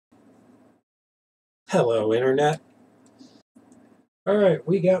Hello, Internet. Alright,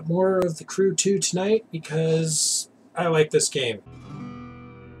 we got more of The Crew 2 tonight because I like this game.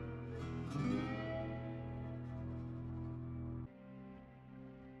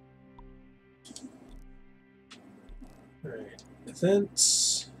 Alright,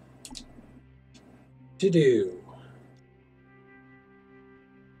 events. To do.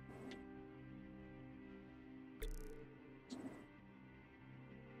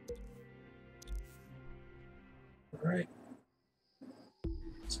 Alright.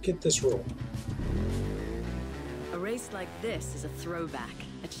 Let's get this roll. A race like this is a throwback,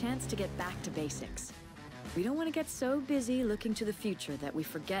 a chance to get back to basics. We don't want to get so busy looking to the future that we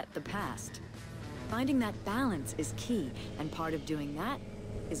forget the past. Finding that balance is key, and part of doing that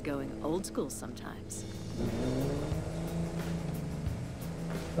is going old school sometimes.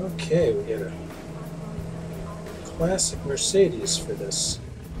 Okay, we get a classic Mercedes for this.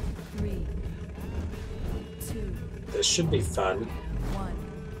 3, 2, This should be fun. 1.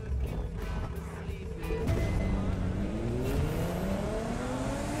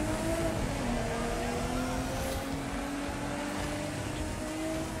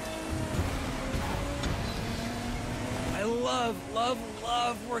 I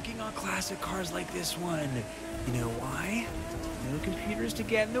love working on classic cars like this one. You know why? No computers to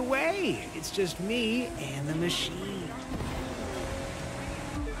get in the way. It's just me and the machine.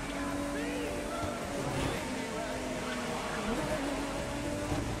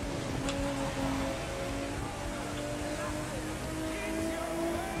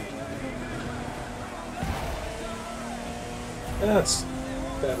 That's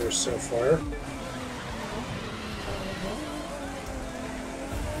better so far.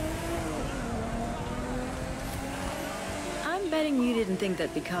 I'm betting you didn't think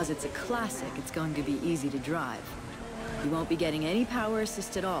that because it's a classic, it's going to be easy to drive. You won't be getting any power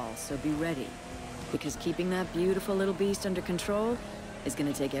assist at all, so be ready. Because keeping that beautiful little beast under control is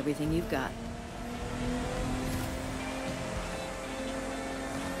going to take everything you've got.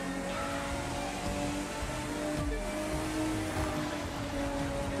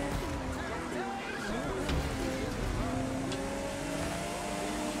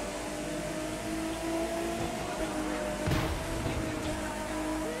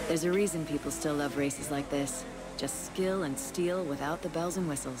 There's a reason people still love races like this. Just skill and steel without the bells and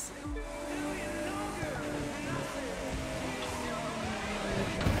whistles.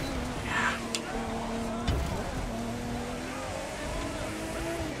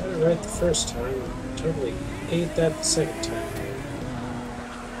 Got it right the first time. Totally ate that the second time.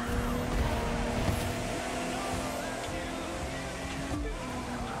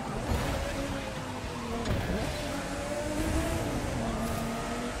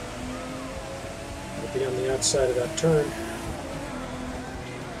 Be on the outside of that turn.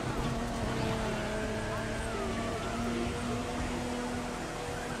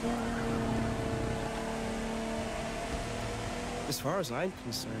 As far as I'm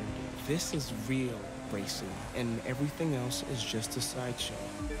concerned, this is real racing, and everything else is just a sideshow.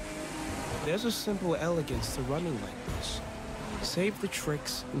 There's a simple elegance to running like this. Save the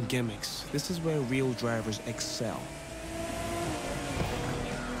tricks and gimmicks. This is where real drivers excel.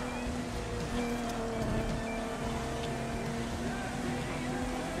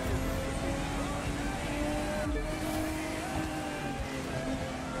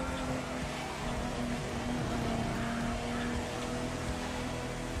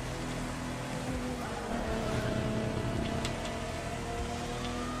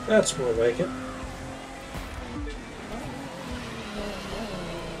 That's more like it.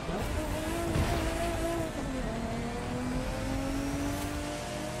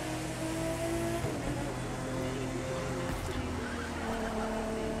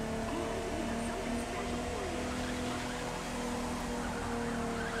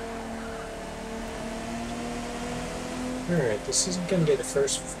 Alright, this isn't going to be the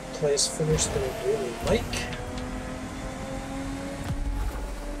first place finish that I really like.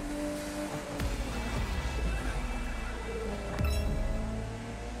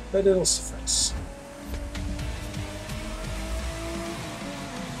 But it'll suffice.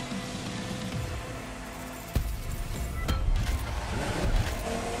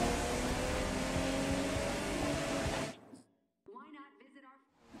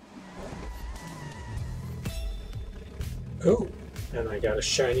 Oh, and I got a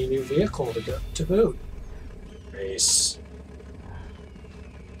shiny new vehicle to go to boot. Nice.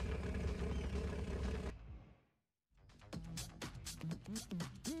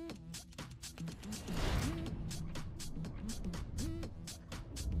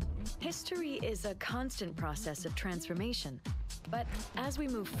 History is a constant process of transformation. But as we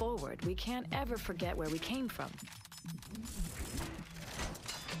move forward, we can't ever forget where we came from.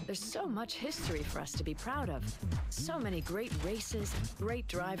 There's so much history for us to be proud of. So many great races, great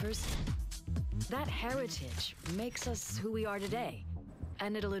drivers. That heritage makes us who we are today.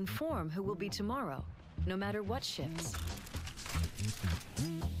 And it'll inform who we'll be tomorrow, no matter what shifts.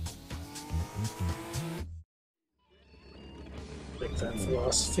 Like that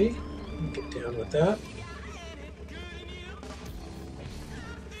philosophy. Get down with that.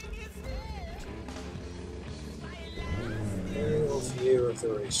 Aerial view of the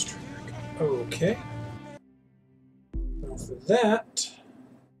racetrack. Okay. Well, for that,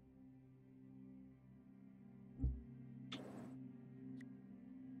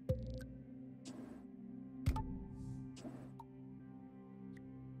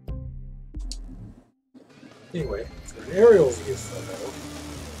 anyway, for an aerial view photo,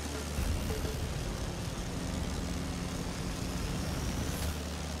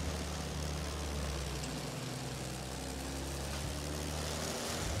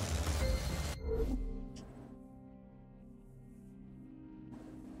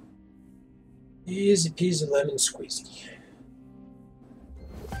 easy peasy lemon squeezy.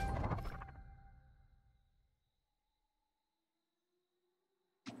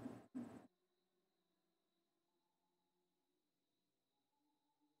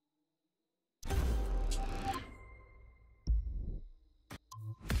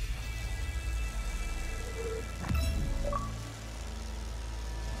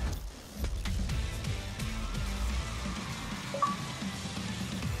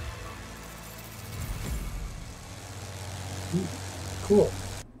 Cool.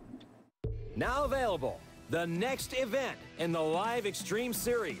 Now available, the next event in the Live Extreme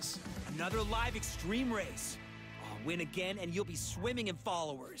Series. Another live extreme race. I'll win again and you'll be swimming in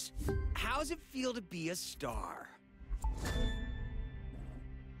followers. How's it feel to be a star?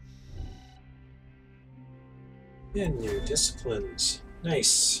 And new disciplines.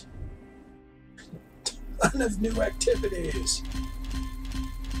 Nice. Ton of new activities.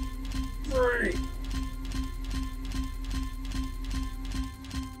 Great.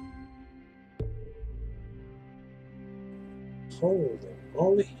 Holy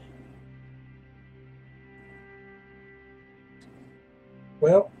moly.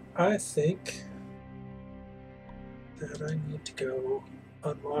 Well, I think that I need to go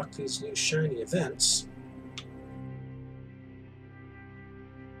unlock these new shiny events.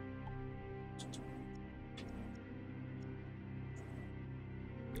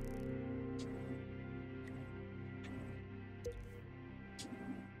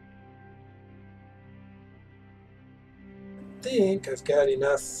 I think I've got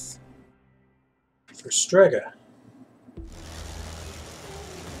enough for Strega.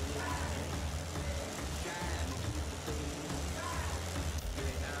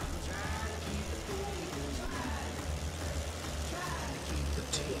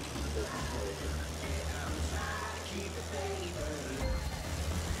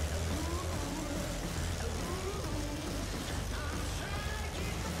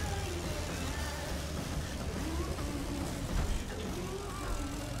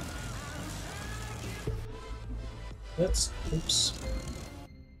 Oops.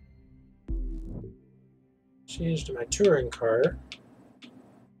 Change to my touring car.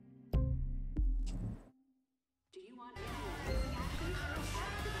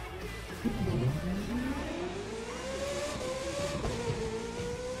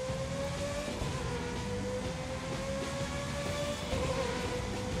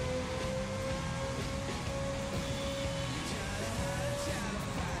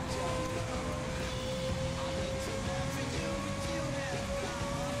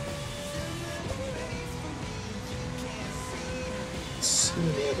 So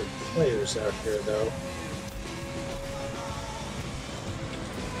many other players out here, though.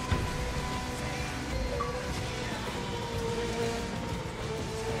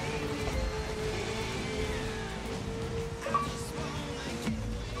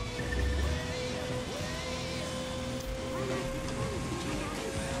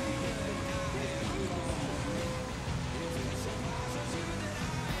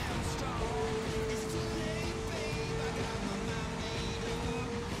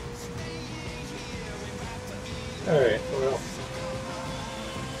 Alright, well,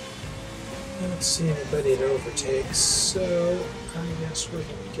 I don't see anybody to overtake, so I guess we're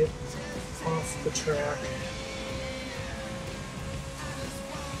going to get off the track.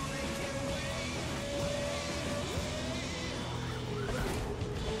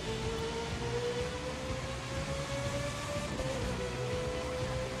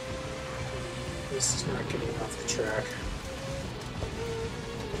 This is not getting off the track.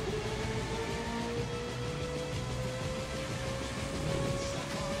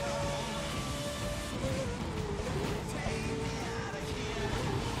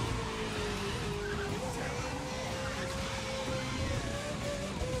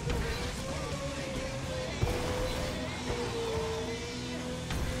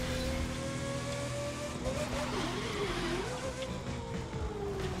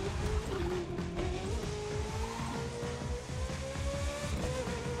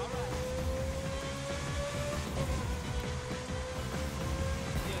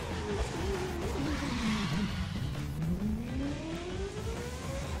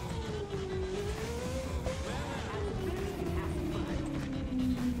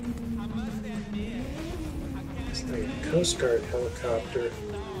 Like a Coast Guard helicopter.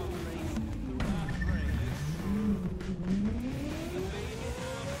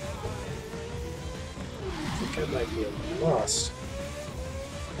 I think I might be lost.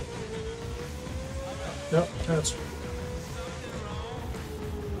 Nope, that's right.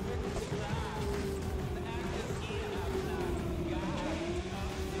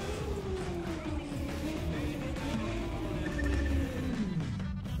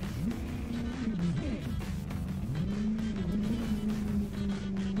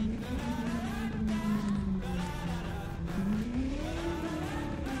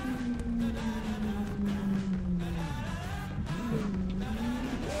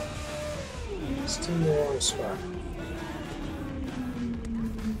 Still in the wrong spot.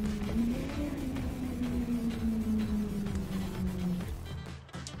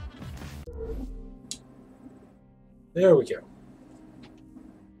 There we go.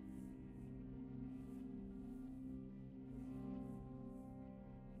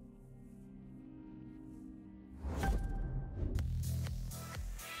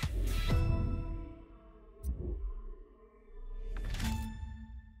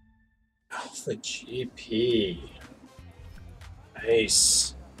 Alpha GP.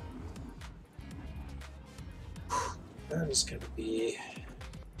 Nice. That is going to be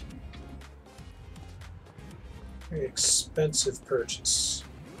a very expensive purchase.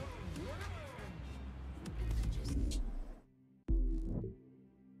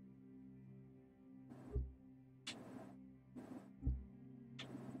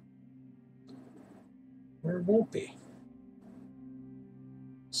 Or it won't be.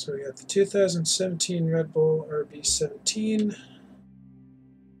 So we got the 2017 Red Bull RB17.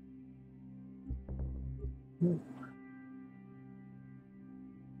 Ooh.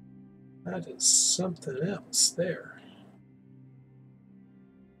 That is something else there.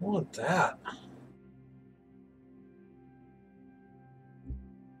 I want that.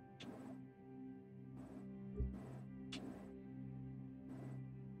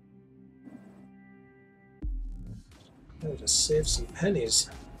 I'll just save some pennies.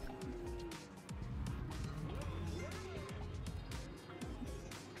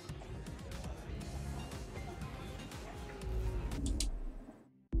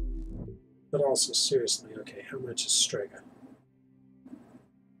 But also, seriously, okay, how much is Strega?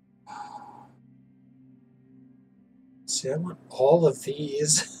 See, I want all of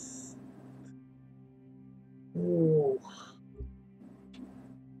these. Ooh.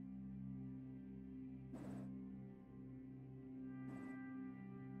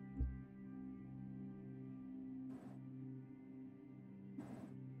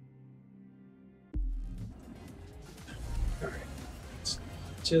 All right.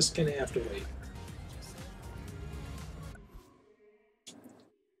 Just gonna have to wait.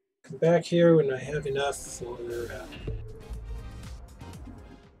 Come back here when I have enough for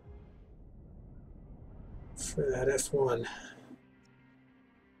that F1.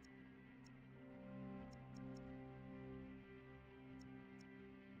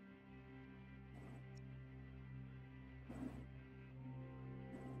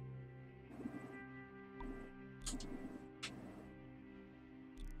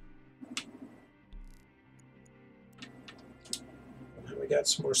 We got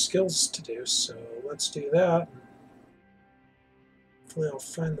some more skills to do, so let's do that. Hopefully I'll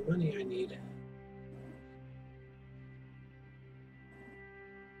find the money I need.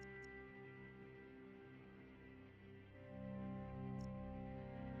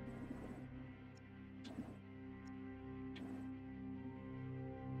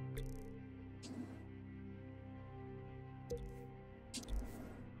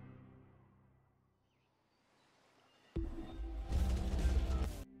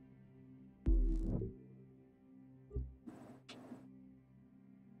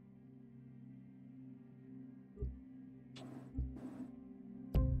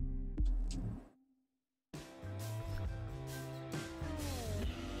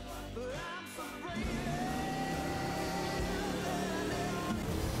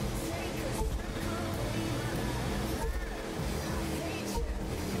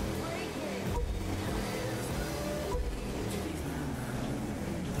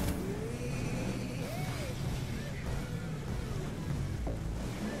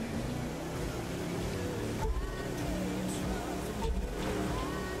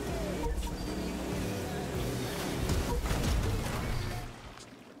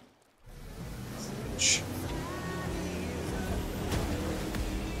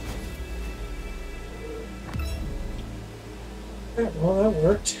 Well, that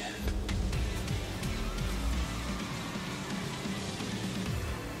worked.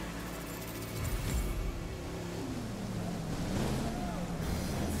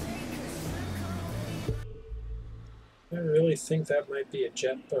 really think that might be a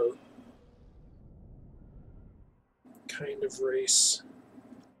jet boat kind of race.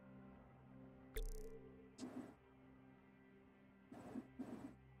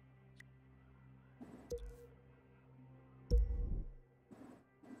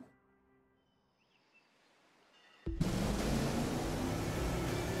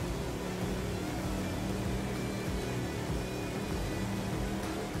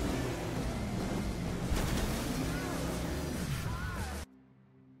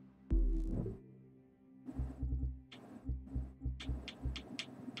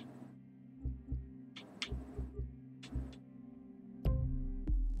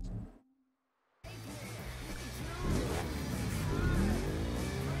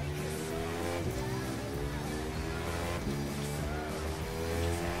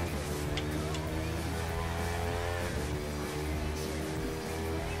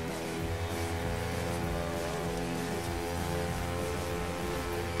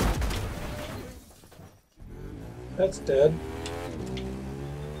 That's dead.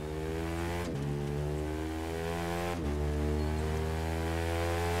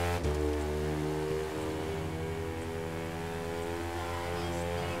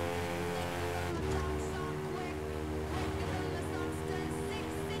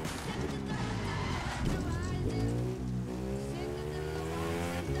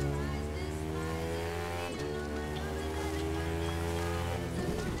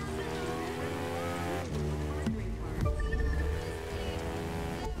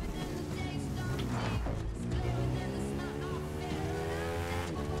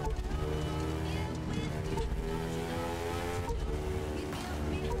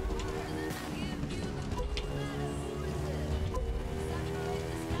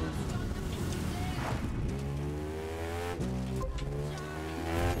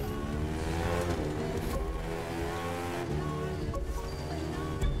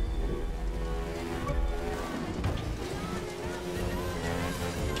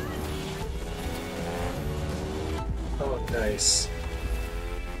 Oh, nice.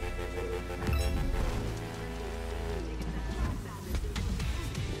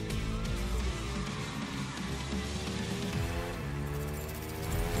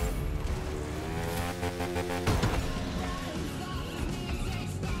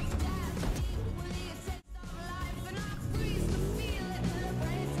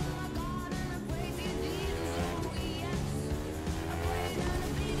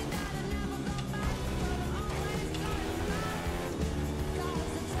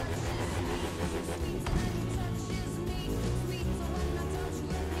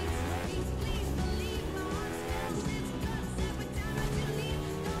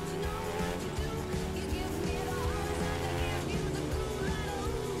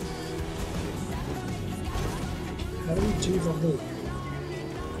 How do we do the loop?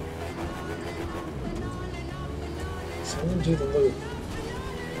 Someone do the loop.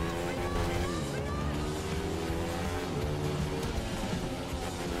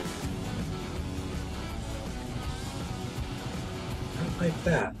 Not like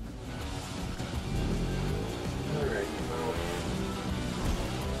that. Alright, well.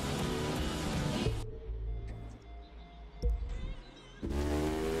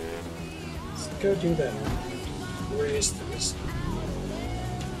 Let's go do that. Raise this.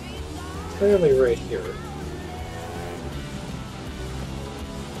 Clearly right here.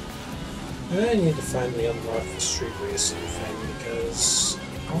 And I need to finally unlock the street racing thing because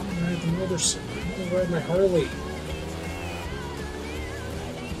I want to ride the motorcycle. I want to ride my Harley.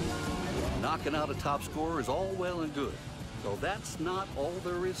 Knocking out a top score is all well and good, though that's not all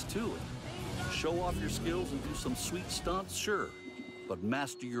there is to it. Show off your skills and do some sweet stunts, sure, but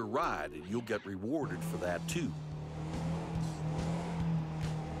master your ride and you'll get rewarded for that too.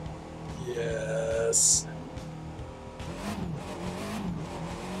 Yes.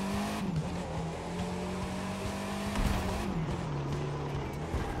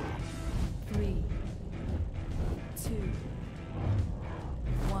 Three, two,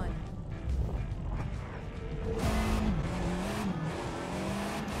 one.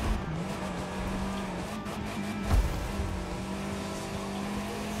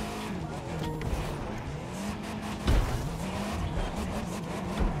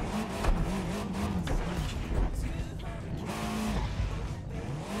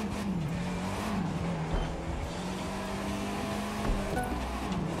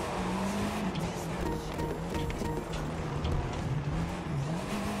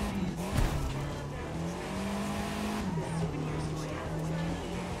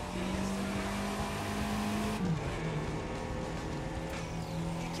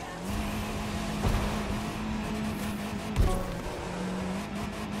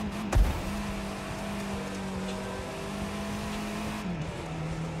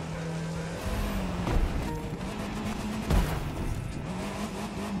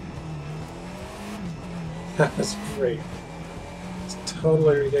 That's great. It's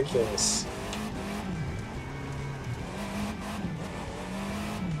totally ridiculous.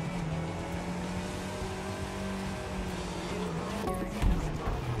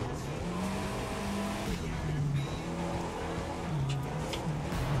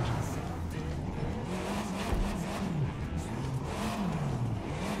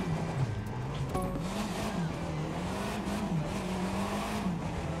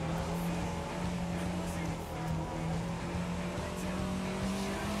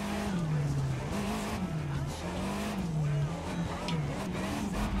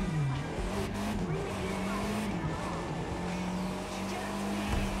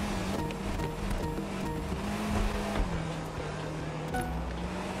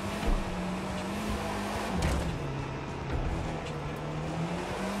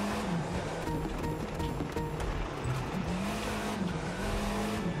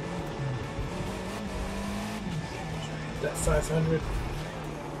 That 500.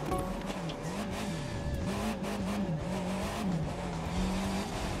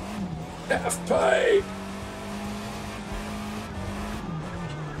 Half pipe.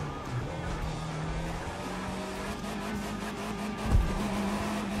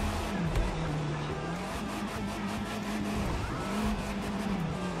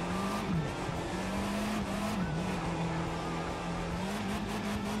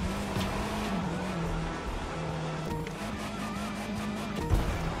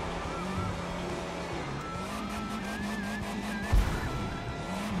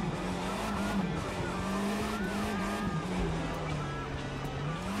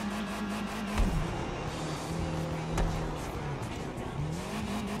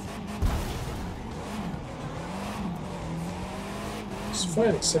 It's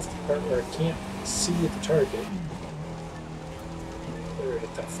fine, except for the part where I can't see the target. Better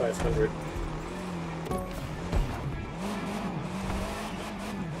hit that 500.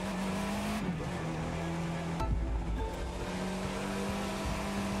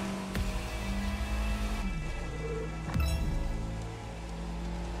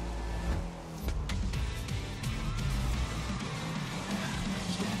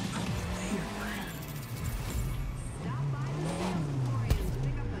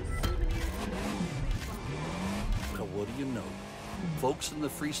 What do you know? Folks in the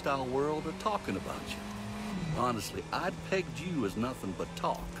freestyle world are talking about you. Honestly, I'd pegged you as nothing but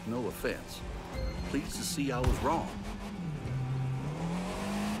talk, no offense. Pleased to see I was wrong.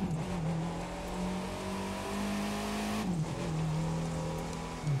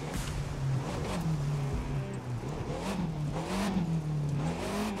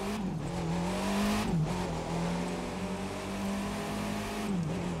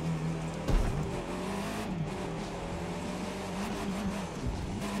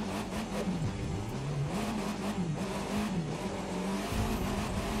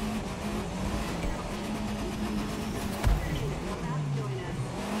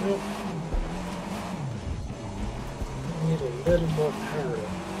 Nope. I need a little more power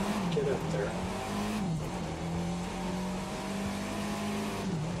to get up there.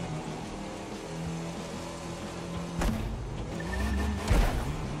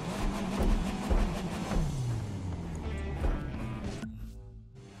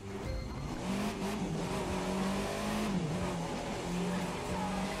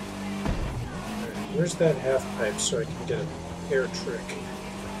 Where's that half pipe so I can get an air trick?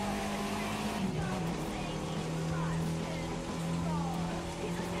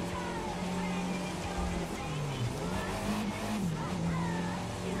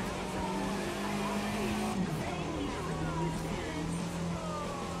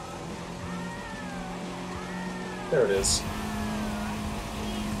 There it is.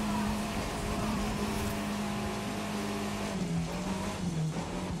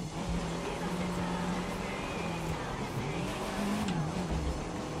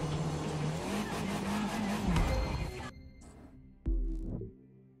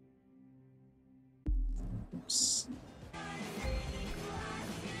 Oops.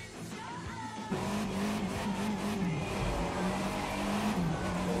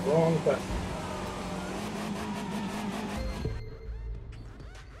 Wrong button.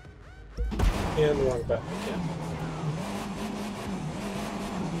 And the wrong button again.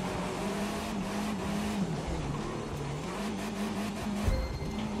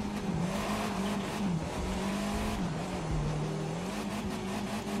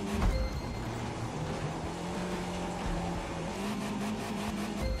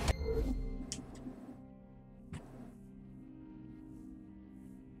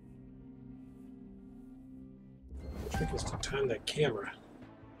 The trick is to time that camera.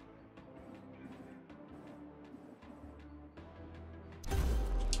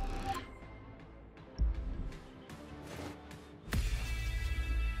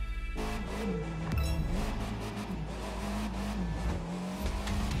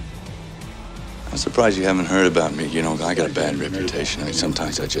 I'm surprised you haven't heard about me. You know, I got a bad reputation. I mean,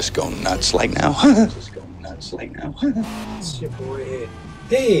 sometimes I just go nuts, like now. It's your boy Hayden.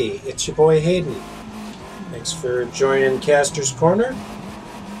 Hey, it's your boy Hayden. Thanks for joining Caster's Corner.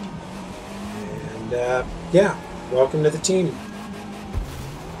 And, yeah, welcome to the team.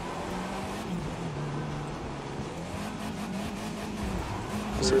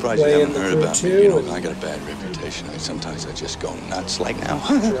 I'm surprised you haven't heard about me. You know, I got a bad reputation. I mean, sometimes I just go nuts, like now.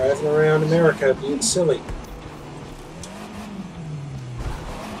 Driving around America being silly.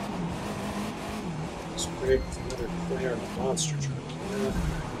 Let's break another player in the monster truck.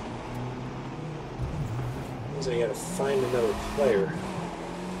 Means I gotta find another player.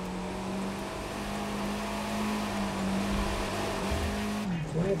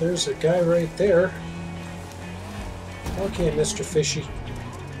 Well, there's a guy right there. Okay, Mr. Fishy.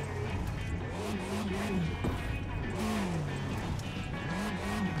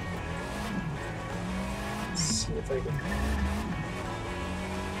 Let's see if I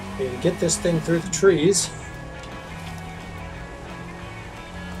can get this thing through the trees.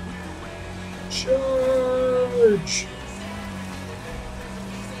 Charge!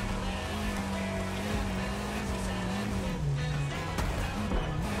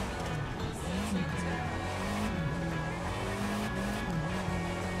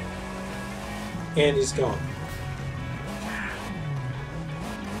 And he's gone.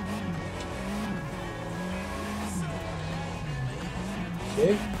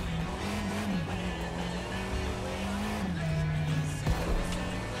 Okay.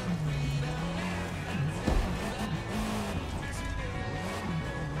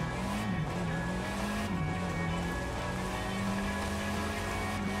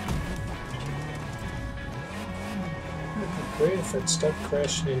 It'd be great if I'd stop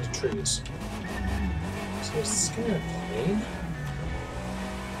crashing into trees. So is this kind of plane?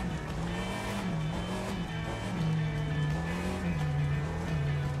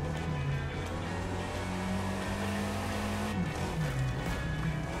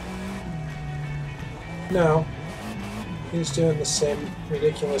 No. He's doing the same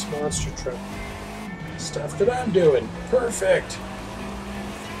ridiculous monster truck stuff that I'm doing. Perfect!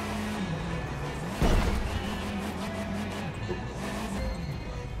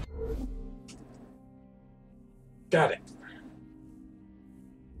 Got it.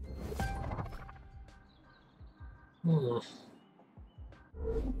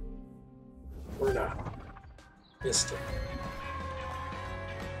 Or not. Missed it.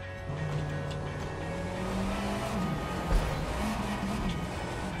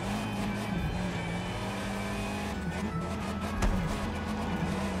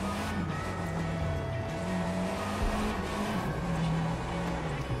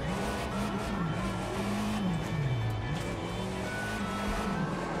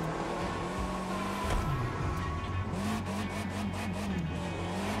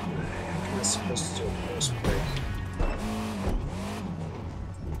 Supposed to do a post break.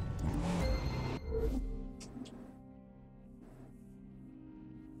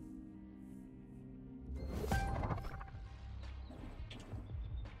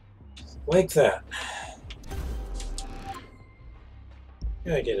 Like that.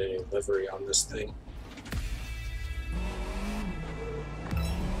 Gotta get a new livery on this thing.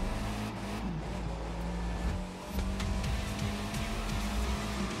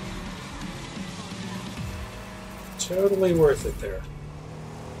 Totally worth it there.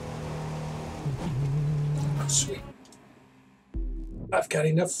 Oh, sweet. I've got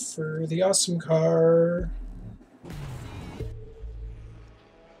enough for the awesome car.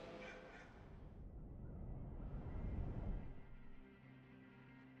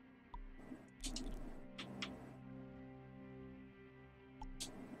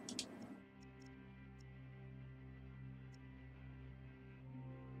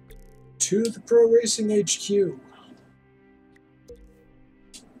 To the Pro Racing HQ.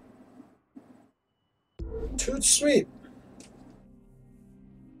 Toot sweet.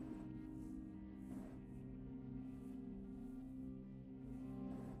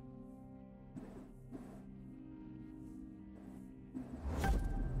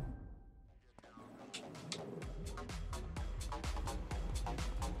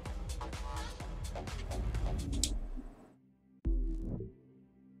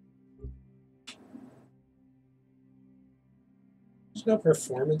 There's no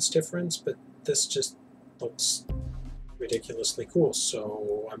performance difference, but this just looks ridiculously cool,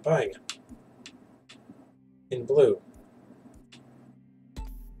 so I'm buying it. In blue.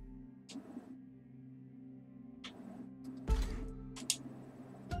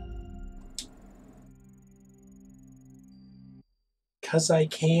 Because I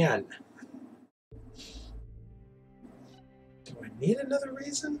can. need another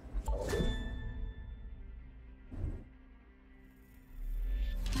reason? No.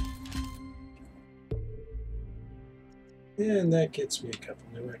 And that gets me a couple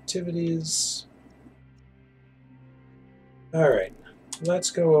new activities. Alright,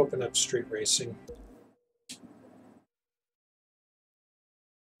 let's go open up street racing.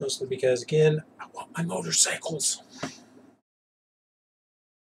 Mostly because, again, I want my motorcycles.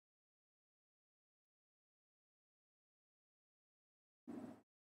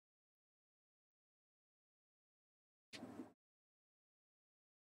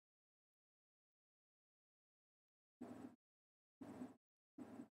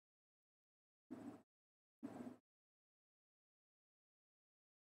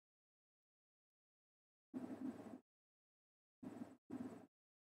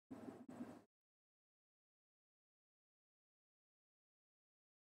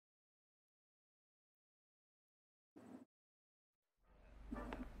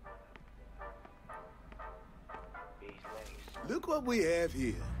 Look what we have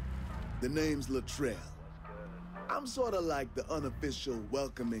here. The name's Luttrell. I'm sort of like the unofficial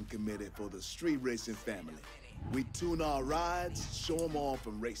welcoming committee for the street racing family. We tune our rides, show them off,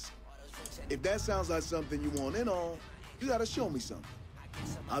 and racing. If that sounds like something you want in on, you gotta show me something.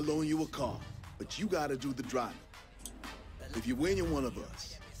 I'll loan you a car, but you gotta do the driving. If you win, you're one of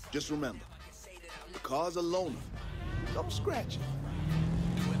us. Just remember, the car's a loaner. Don't scratch it.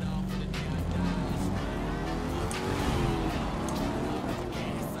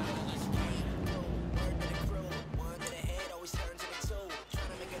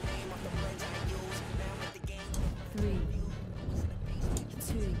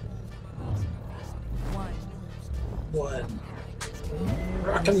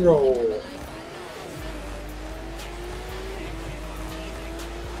 Rock and roll.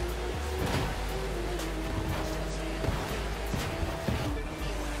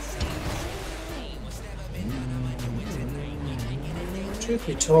 Truth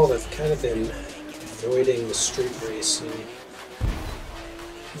be told, I've kind of been avoiding the street racing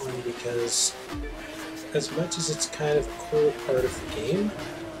one because as much as it's kind of a cool part of the game,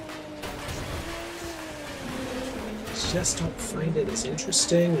 I just don't find it as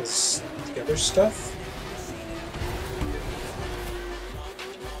interesting as the other stuff.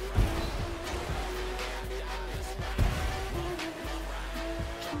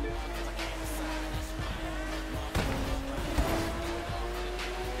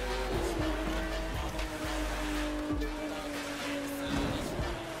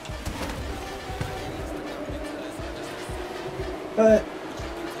 But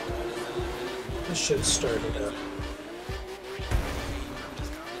I should have started up.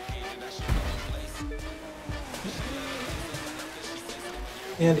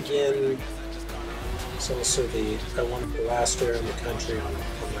 And again, it's also I want to blast around the country on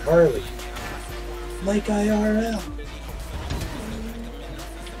the Harley, like IRL.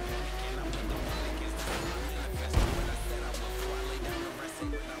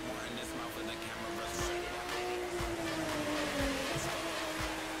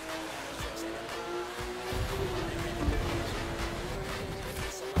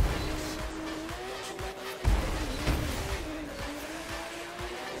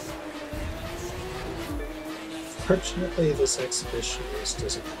 Fortunately, this exhibitionist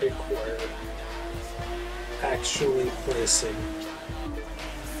doesn't require actually placing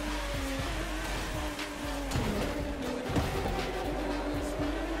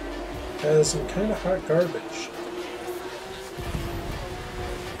has some kind of hot garbage.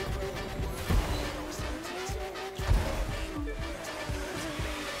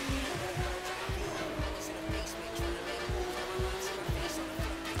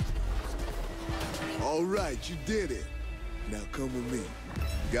 All right, you did it. Now come with me.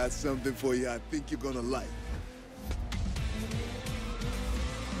 Got something for you I think you're gonna like.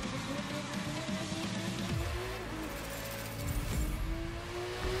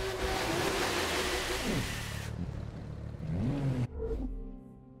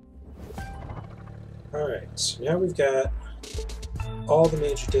 Alright, so now we've got all the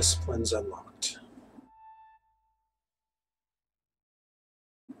major disciplines unlocked.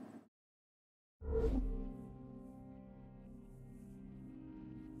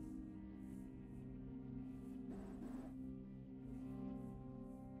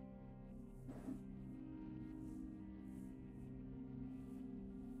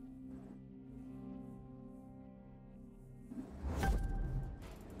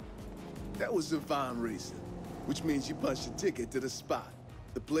 That was some fine racing, which means you punched your ticket to the spot,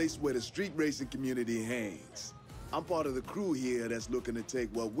 the place where the street racing community hangs. I'm part of the crew here that's looking to take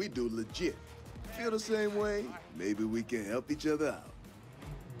what we do legit. Feel the same way? Maybe we can help each other out.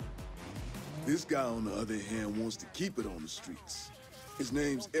 This guy, on the other hand, wants to keep it on the streets. His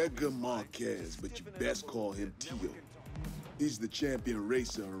name's Edgar Marquez, but you best call him Tio. He's the champion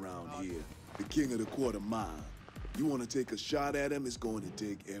racer around here, the king of the quarter mile. You want to take a shot at him, it's going to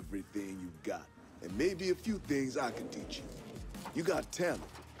take everything you got. And maybe a few things I can teach you. You got talent,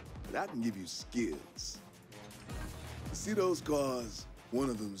 but I can give you skills. You see those cars? One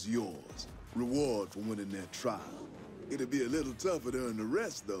of them's yours. Reward for winning that trial. It'll be a little tougher to earn the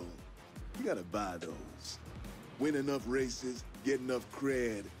rest, though. You gotta buy those. Win enough races, get enough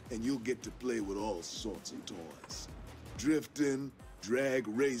cred, and you'll get to play with all sorts of toys. Drifting, drag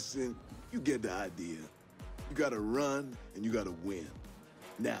racing, you get the idea. You gotta run, and you gotta win.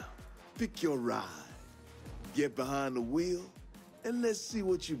 Now, pick your ride. Get behind the wheel, and let's see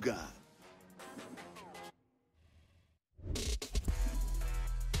what you got.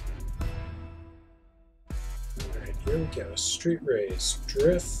 Alright, here we go. Street race,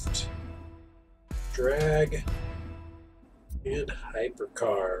 drift, drag, and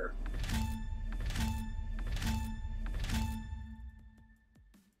hypercar.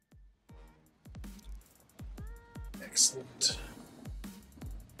 Excellent.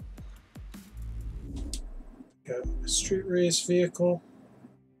 Got a street race vehicle.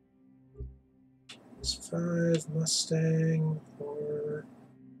 It's 5 Mustang or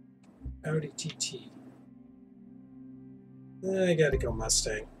Audi TT. I gotta go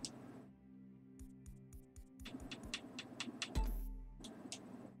Mustang.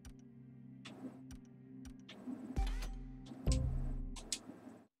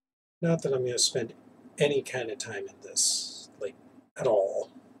 Not that I'm going to spend any kind of time in this, like, at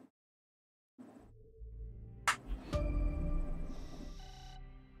all.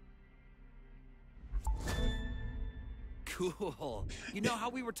 Cool. You know how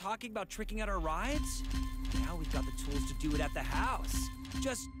we were talking about tricking out our rides? Now we've got the tools to do it at the house.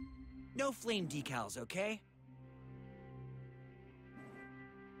 Just no flame decals, okay?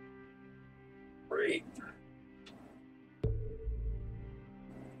 Great.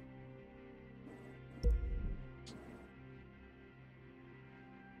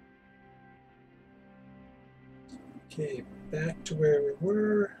 Okay, back to where we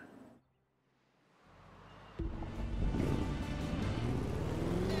were.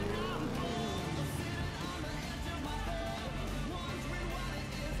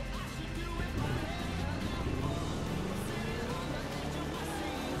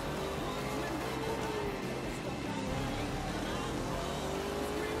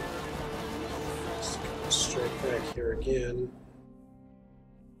 Straight back here again.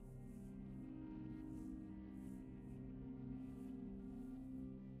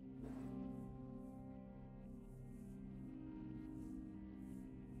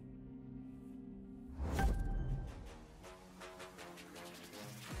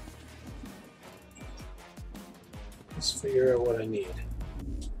 Let's figure out what I need.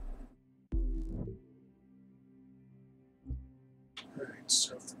 Alright,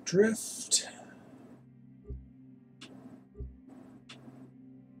 so for drift.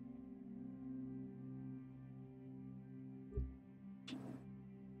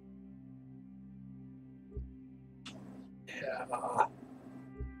 Yeah.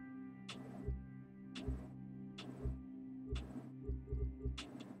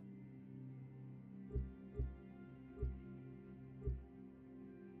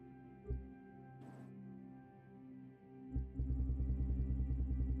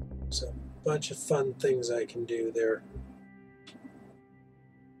 There's a bunch of fun things I can do there.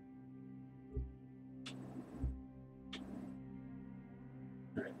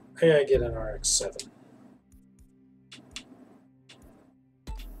 Alright, I gotta get an RX-7.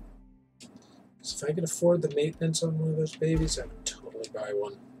 If I could afford the maintenance on one of those babies, I would totally buy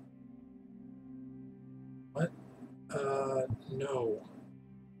one. What? No.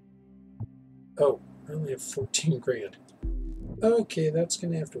 Oh, I only have 14 grand. Okay, that's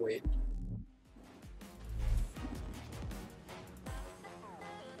gonna have to wait.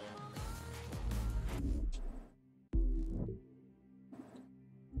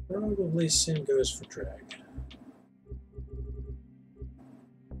 Probably same goes for drag.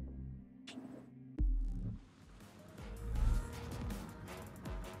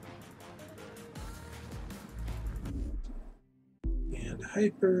 And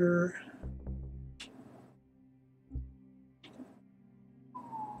hyper.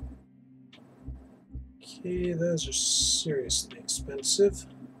 Okay, those are seriously expensive.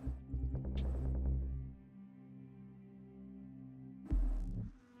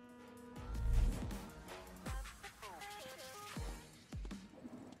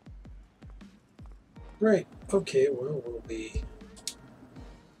 Right, okay, well, we'll be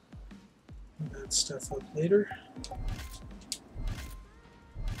putting that stuff up later.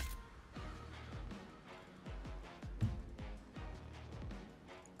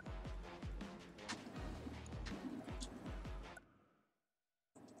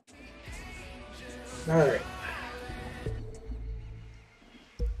 Alright.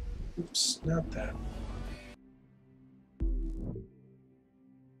 Oops, not that.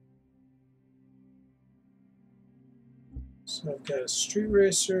 So I've got a street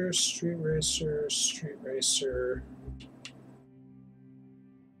racer, street racer, street racer,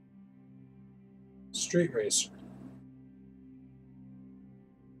 street racer.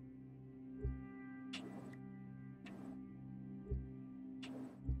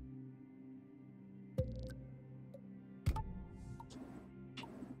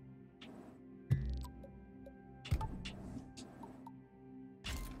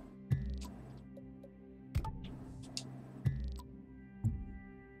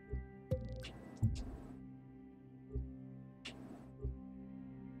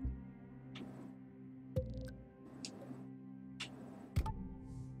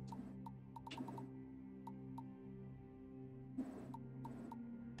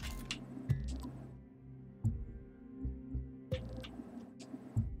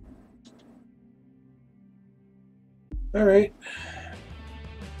 All right.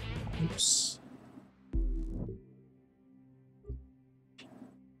 Oops.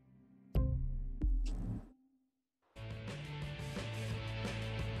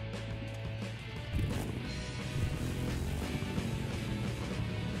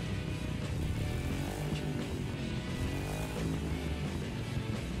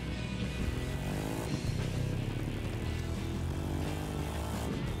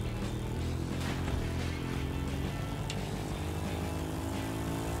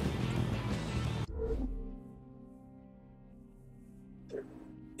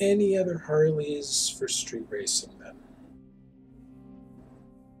 Any other Harleys for street racing then?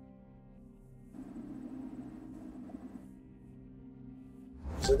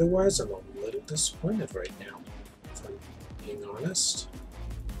 'Cause otherwise I'm a little disappointed right now, if I'm being honest.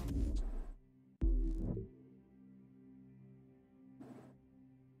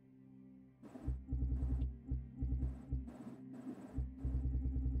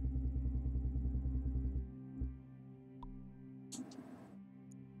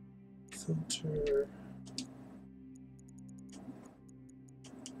 Filter.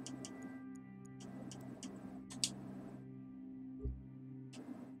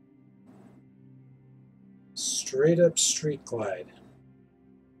 Straight up street glide.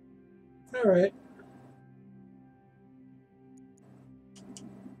 All right.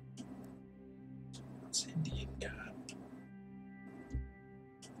 What's Indian got?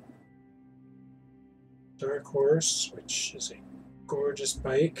 Dark Horse, which is a gorgeous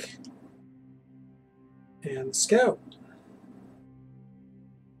bike. And Scout,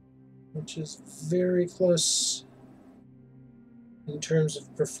 which is very close in terms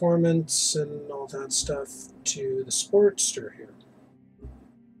of performance and all that stuff to the Sportster here.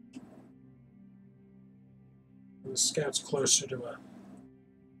 And the Scout's closer to a...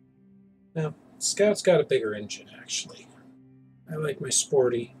 Now, Scout's got a bigger engine, actually. I like my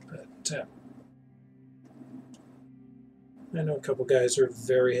Sporty, but I know a couple guys are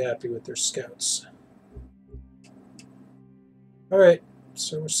very happy with their Scouts. Alright,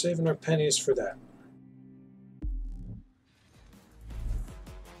 so we're saving our pennies for that.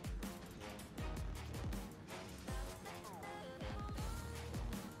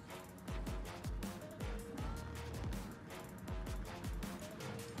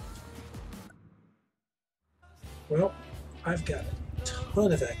 Well, I've got a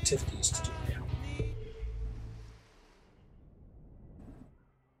ton of activities to do now.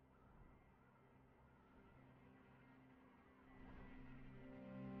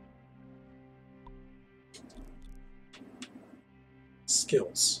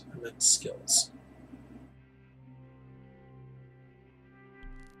 Skills. I meant skills.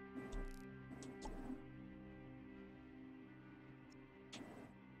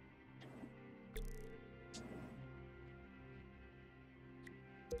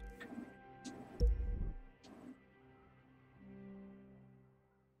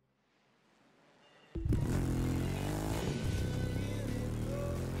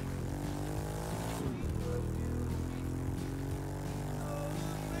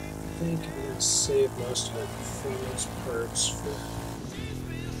 I think I'm going to save most of my performance parts for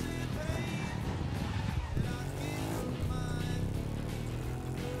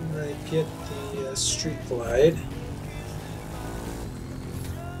when I get the Street Glide.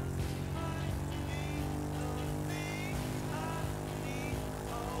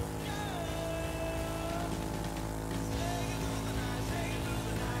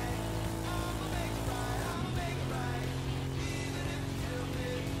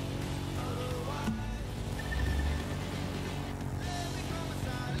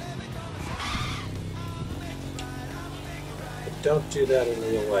 don't do that in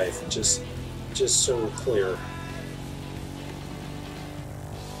real life, just so we're clear.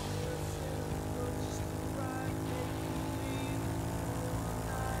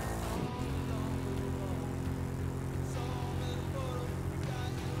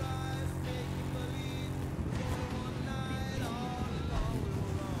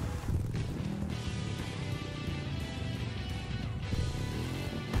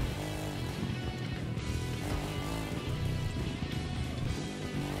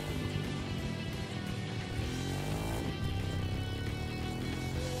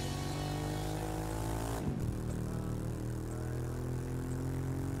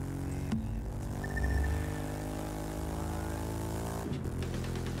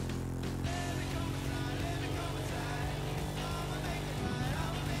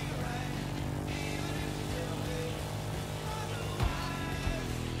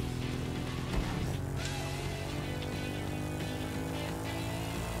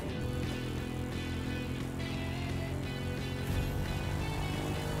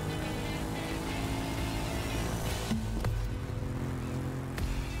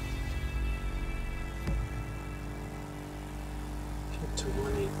 To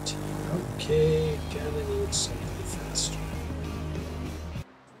 118. Okay, gonna need something faster.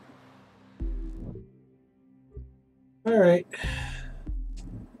 Alright.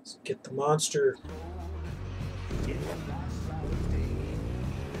 Let's get the monster. Get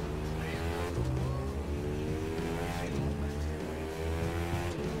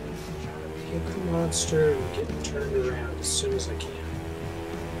the monster and get it turned around as soon as I can.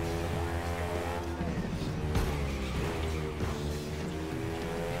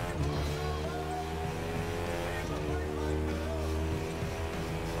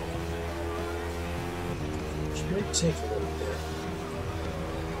 Might take a little bit.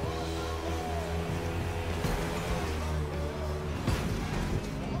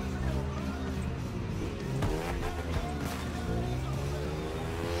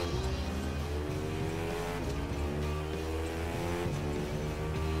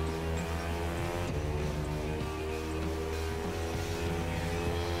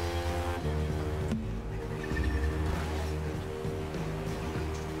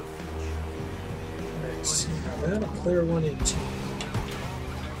 That'll clear 118.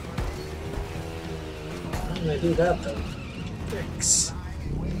 How can I do that though? Thanks.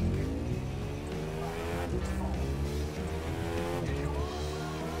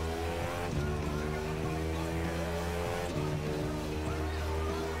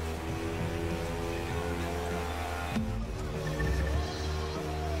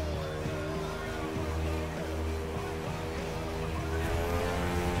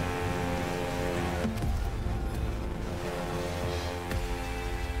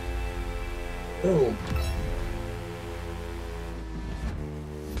 Boom.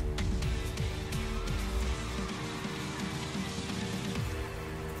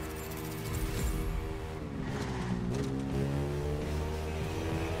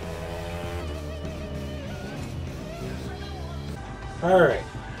 Alright,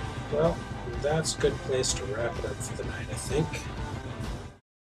 well, that's a good place to wrap it up for the night, I think.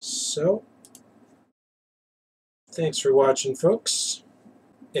 So, thanks for watching, folks.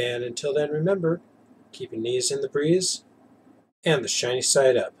 And until then, remember, keep your knees in the breeze and the shiny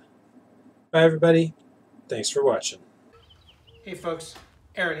side up. Bye, everybody. Thanks for watching. Hey, folks.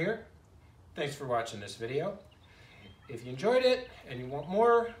 Aaron here. Thanks for watching this video. If you enjoyed it and you want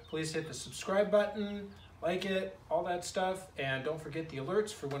more, please hit the subscribe button, like it, all that stuff, and don't forget the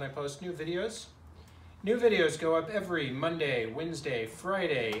alerts for when I post new videos. New videos go up every Monday, Wednesday,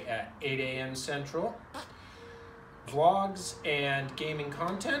 Friday at 8 a.m. Central. Vlogs and gaming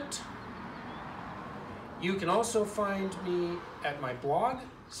content. You can also find me at my blog,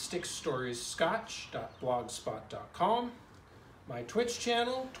 stickstoriesscotch.blogspot.com, my Twitch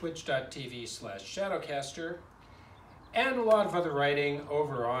channel, twitch.tv/shadowcaster, and a lot of other writing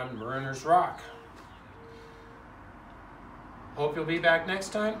over on Mariners Rock. Hope you'll be back next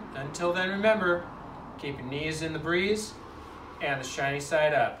time. Until then, remember, keep your knees in the breeze and the shiny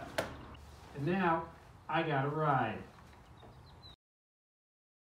side up. And now, I gotta ride.